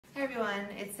Hey everyone,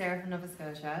 it's Sarah from Nova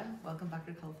Scotia. Welcome back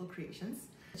to Colorful Creations.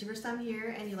 If it's your first time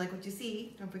here and you like what you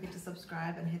see, don't forget to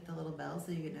subscribe and hit the little bell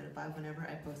so you get notified whenever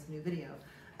I post a new video.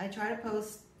 I try to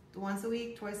post once a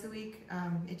week, twice a week.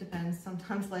 It depends.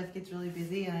 Sometimes life gets really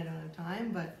busy and I don't have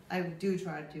time, but I do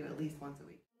try to do at least once a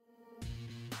week.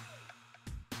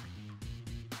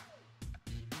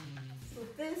 So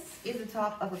this is the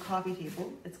top of a coffee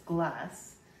table. It's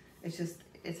glass.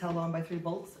 It's held on by 3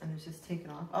 bolts and it's just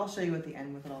taken off. I'll show you at the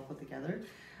end with it all put together.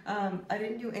 I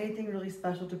didn't do anything really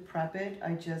special to prep it.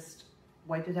 I just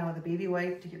wiped it down with a baby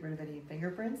wipe to get rid of any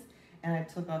fingerprints. And I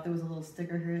took off, there was a little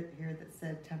sticker here that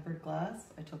said tempered glass.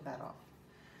 I took that off.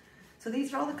 So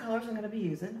these are all the colors I'm gonna be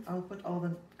using. I'll put all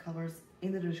the colors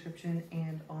in the description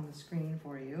and on the screen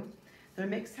for you. They're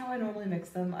mixed how I normally mix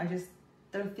them.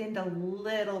 They're thinned a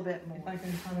little bit more. If I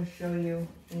can kind of show you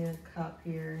in a cup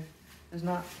here, there's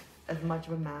not as much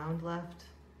of a mound left.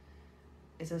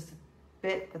 It's just a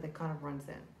bit, but it kind of runs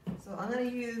in. So I'm gonna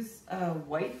use a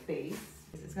white base.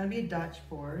 It's gonna be a Dutch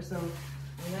pour, so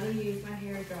I'm gonna use my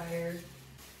hair dryer.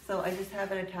 So I just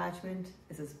have an attachment.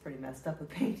 This is pretty messed up with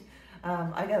paint.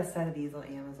 I got a set of these on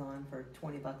Amazon for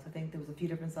 20 bucks. I think there was a few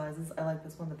different sizes. I like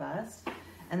this one the best.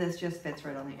 And this just fits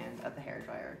right on the end of the hair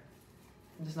dryer.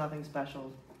 There's nothing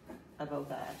special about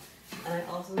that. And I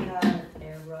also got an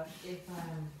AirBrush if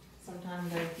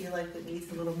sometimes I feel like it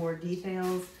needs a little more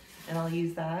details, and I'll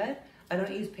use that. I don't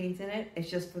use paint in it, it's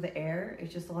just for the air.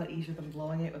 It's just a lot easier than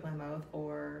blowing it with my mouth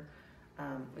or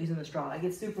using the straw. I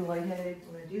get super lightheaded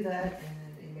when I do that,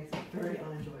 and it makes it very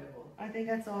unenjoyable. I think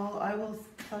that's all. I will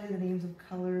tell you the names of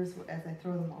colors as I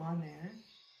throw them on there.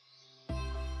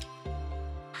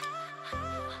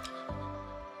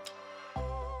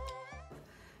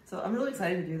 So I'm really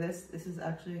excited to do this. This is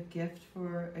actually a gift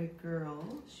for a girl.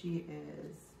 She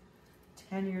is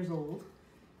 10 years old,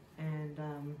 and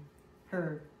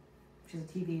she has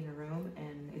a TV in her room,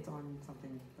 and it's on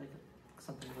something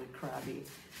really crabby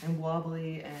and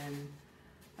wobbly, and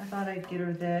I thought I'd get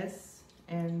her this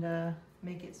and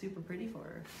make it super pretty for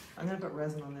her. I'm gonna put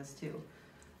resin on this too,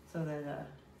 so that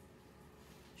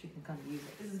she can kind of use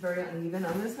it. This is very uneven.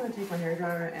 I'm just gonna take my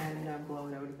hairdryer and blow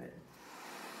it out a bit.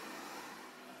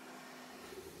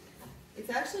 It's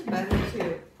actually better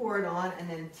to pour it on and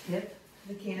then tip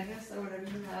the canvas or whatever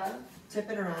you have, tip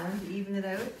it around to even it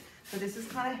out. So this is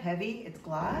kind of heavy, it's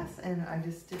glass, and I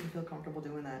just didn't feel comfortable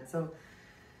doing that. So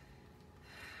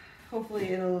hopefully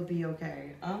it'll be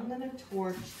okay. I'm gonna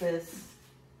torch the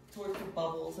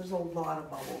bubbles. There's a lot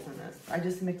of bubbles in this. I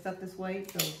just mixed up this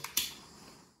white, so.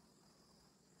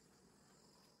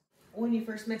 When you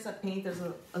first mix up paint, there's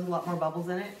a lot more bubbles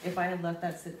in it. If I had left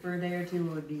that sit for a day or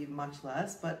two, it would be much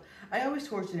less, but I always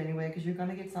torch it anyway because you're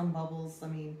gonna get some bubbles. I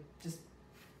mean, just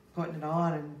putting it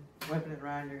on and whipping it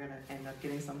around, you're gonna end up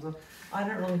getting some. So I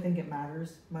don't really think it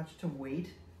matters much to weight.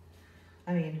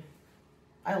 I mean,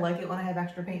 I like it when I have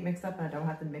extra paint mixed up and I don't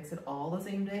have to mix it all the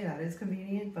same day. That is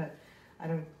convenient, but I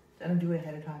don't do it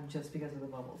ahead of time just because of the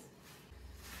bubbles.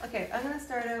 Okay, I'm gonna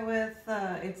start out with,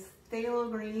 it's Phthalo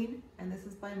green, and this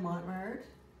is by Mont.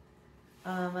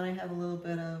 And I have a little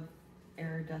bit of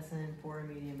iridescent Pora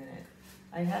medium in it.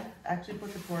 I have actually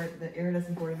put the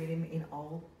iridescent Pora medium in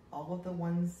all of the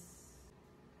ones,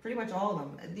 pretty much all of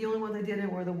them. The only ones I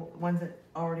didn't were the ones that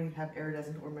already have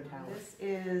iridescent or metallic. This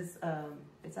is,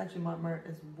 it's actually Mont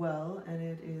as well, and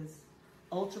it is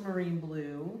Ultramarine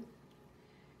blue,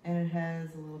 and it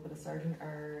has a little bit of Sargent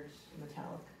art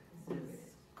metallic.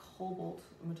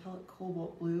 Metallic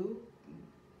cobalt blue.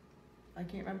 I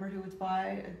can't remember who it's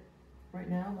by right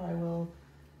now, but I will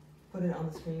put it on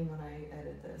the screen when I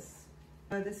edit this.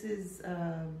 This is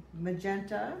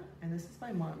magenta, and this is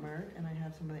by Mont, and I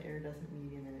have some of the iridescent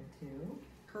medium in it too.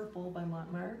 Purple by Mont,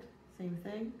 same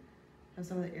thing. Have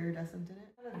some of the iridescent in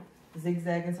it.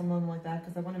 Zigzag and something like that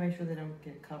because I want to make sure they don't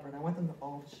get covered. I want them to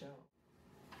all show.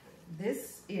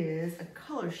 This is a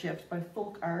color shift by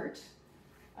Folk Art.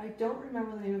 I don't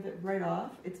remember the name of it right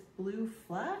off. It's Blue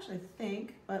Flash, I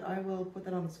think, but I will put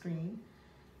that on the screen.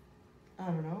 I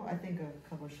don't know, I think a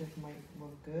color shift might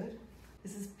look good.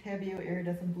 This is Pebeo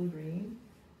Iridescent Blue Green,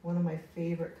 one of my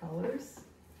favorite colors.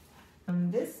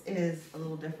 This is a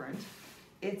little different.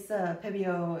 It's a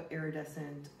Pebeo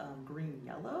Iridescent Green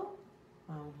Yellow.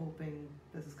 I'm hoping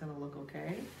this is gonna look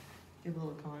okay. Give a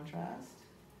little contrast.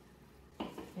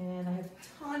 And I have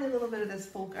a tiny little bit of this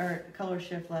Folk Art color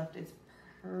shift left. It's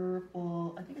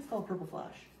purple, I think it's called Purple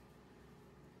Flash.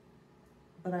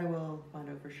 But I will find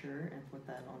out for sure and put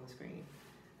that on the screen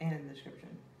and in the description.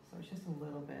 So it's just a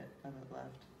little bit of it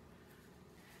left.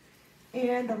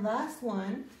 And the last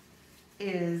one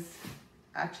is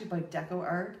actually by Deco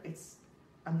Art.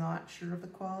 I'm not sure of the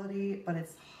quality, but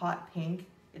it's hot pink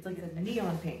It's like a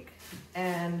neon pink.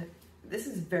 And this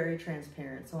is very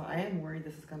transparent, so I am worried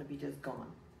this is gonna be just gone.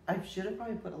 I should have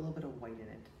probably put a little bit of white in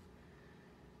it.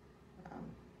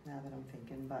 Now that I'm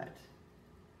thinking, but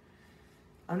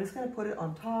I'm just gonna put it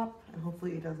on top and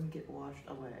hopefully it doesn't get washed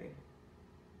away.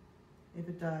 If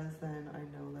it does, then I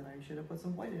know that I should have put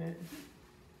some white in it.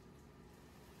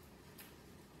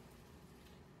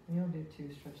 Maybe I'll do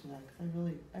 2 strips of that because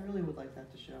I really would like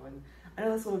that to show. And I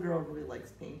know this little girl really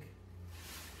likes pink.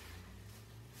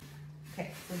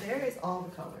 Okay, so there is all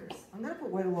the colors. I'm gonna put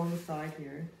white along the side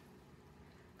here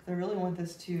because I really want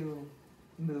this to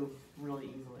move really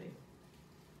easily.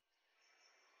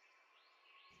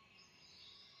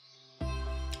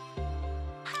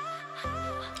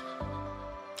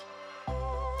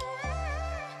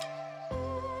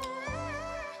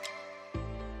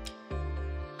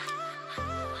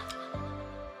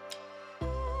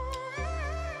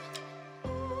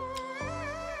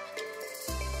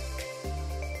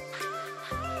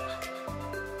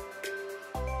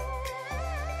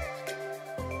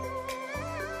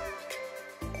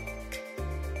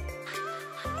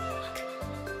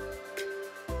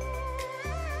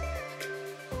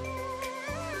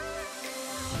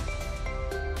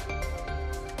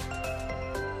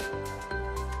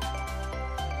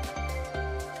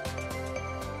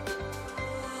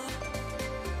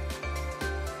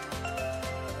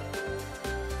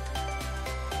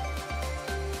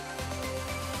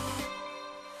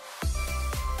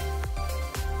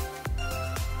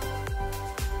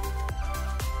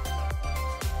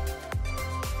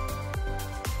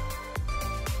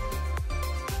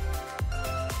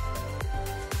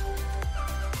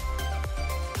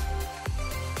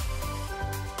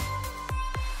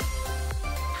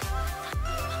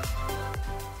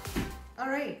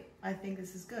 Alright, I think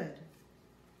this is good.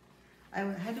 I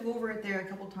had to go over it there a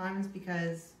couple times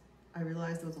because I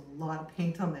realized there was a lot of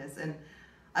paint on this and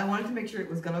I wanted to make sure it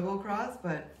was gonna go across,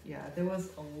 but yeah, there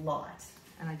was a lot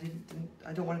and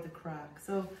I don't want it to crack.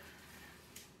 So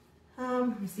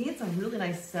I'm seeing some really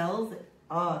nice cells.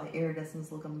 Oh, the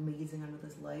iridescents look amazing under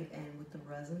this light, and with the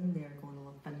resin, they're going to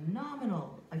look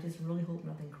phenomenal. I just really hope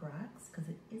nothing cracks because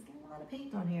it is a lot of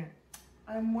paint on here.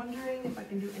 I'm wondering if I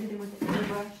can do anything with the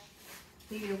AirBrush.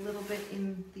 Maybe a little bit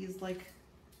in these like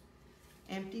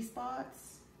empty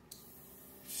spots,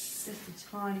 just a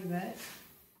tiny bit,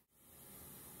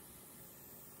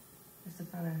 just to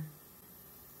kind of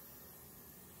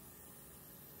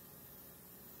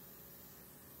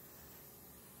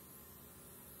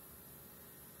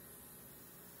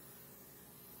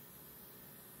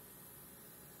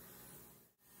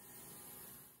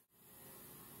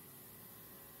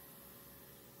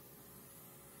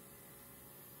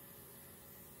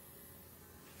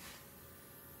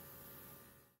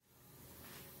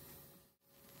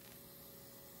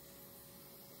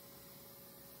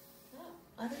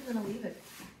I think I'm gonna leave it.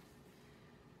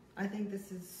 I think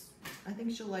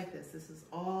she'll like this. This is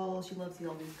all, she loves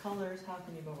all these colors. How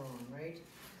can you go wrong, right?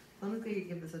 So I'm just gonna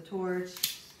give this a torch.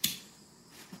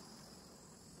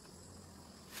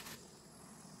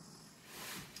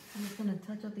 I'm just gonna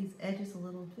touch up these edges a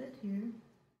little bit here.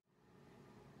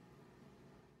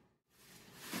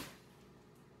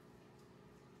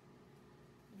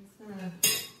 I'm just gonna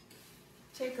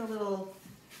take a little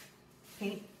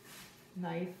paint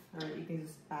knife, or you can use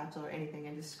a spatula or anything,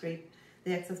 and just scrape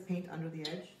the excess paint under the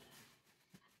edge.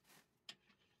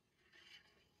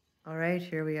 All right,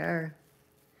 here we are.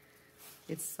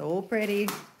 It's so pretty.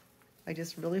 I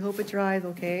just really hope it dries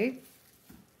okay.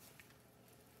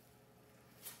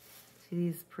 See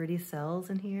these pretty cells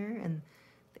in here and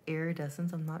the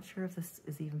iridescence. I'm not sure if this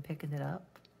is even picking it up.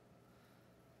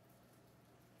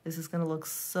 This is gonna look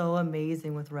so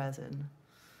amazing with resin.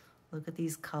 Look at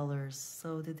these colors.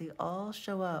 So did they all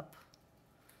show up?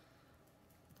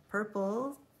 The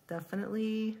purple,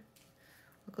 definitely.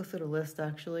 I'll go through the list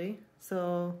actually.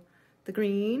 So the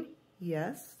green,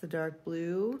 yes. The dark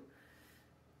blue.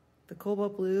 The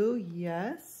cobalt blue,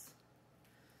 yes.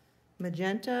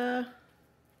 Magenta.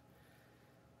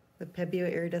 The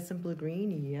Pebeo iridescent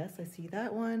blue-green, yes, I see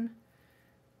that one.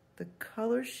 The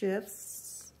color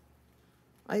shifts,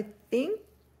 I think,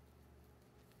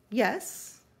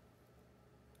 yes.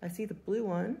 I see the blue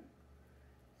one,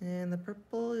 and the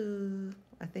purple,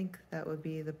 I think that would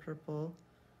be the purple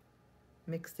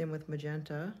mixed in with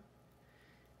magenta.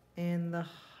 And the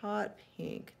hot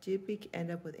pink, did we end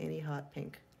up with any hot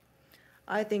pink?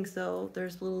 I think so,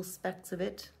 there's little specks of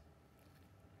it.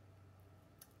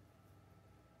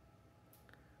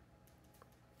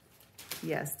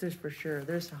 Yes, there's for sure,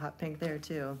 there's a hot pink there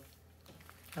too.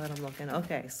 Now that I'm looking,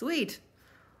 okay, sweet.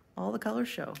 All the colors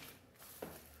show.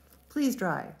 Please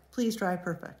dry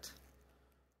perfect.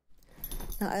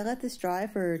 Now I let this dry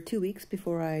for 2 weeks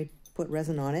before I put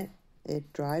resin on it.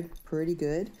 It dried pretty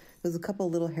good. There's a couple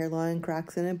little hairline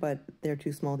cracks in it, but they're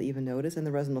too small to even notice, and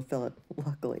the resin will fill it,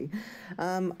 luckily.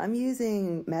 I'm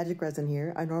using Magic Resin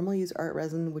here. I normally use art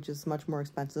resin, which is much more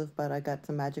expensive, but I got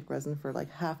some Magic Resin for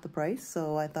like half the price,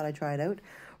 so I thought I'd try it out.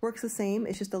 Works the same,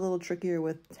 it's just a little trickier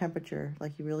with temperature.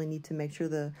 Like, you really need to make sure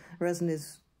the resin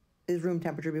is room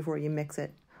temperature before you mix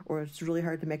it, or it's really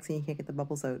hard to mix and you can't get the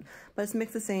bubbles out. But it's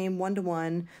mixed the same,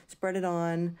 1-to-1, spread it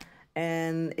on,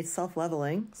 and it's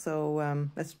self-leveling, so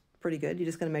that's pretty good. You're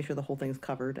just going to make sure the whole thing's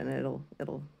covered, and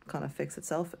it'll kind of fix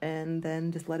itself, and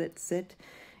then just let it sit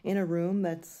in a room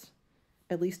that's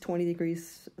at least 20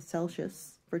 degrees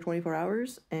Celsius for 24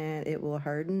 hours, and it will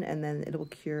harden, and then it will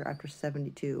cure after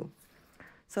 72.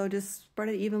 So just spread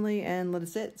it evenly and let it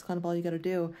sit. It's kind of all you got to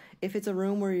do. If it's a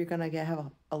room where you're going to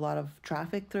have a lot of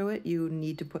traffic through it, you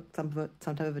need to put some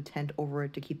type of a tent over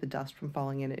it to keep the dust from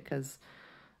falling in it, because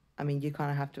I mean, you kind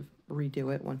of have to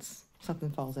redo it once something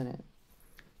falls in it.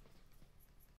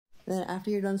 Then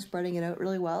after you're done spreading it out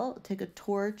really well, take a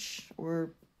torch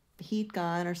or heat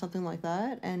gun or something like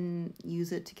that and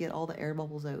use it to get all the air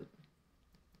bubbles out.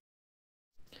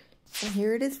 And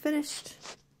here it is finished.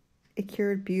 It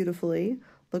cured beautifully.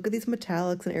 Look at these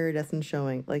metallics and iridescence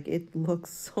showing. Like, it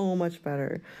looks so much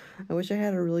better. I wish I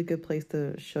had a really good place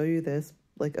to show you this,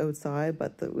 like outside,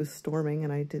 but it was storming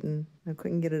and I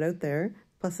couldn't get it out there.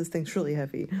 Plus this thing's really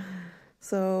heavy.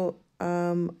 So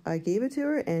I gave it to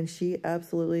her and she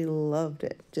absolutely loved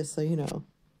it, just so you know.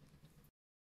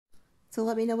 So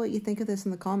let me know what you think of this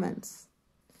in the comments.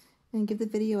 And give the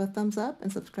video a thumbs up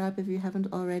and subscribe if you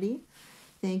haven't already.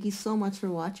 Thank you so much for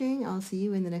watching. I'll see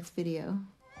you in the next video.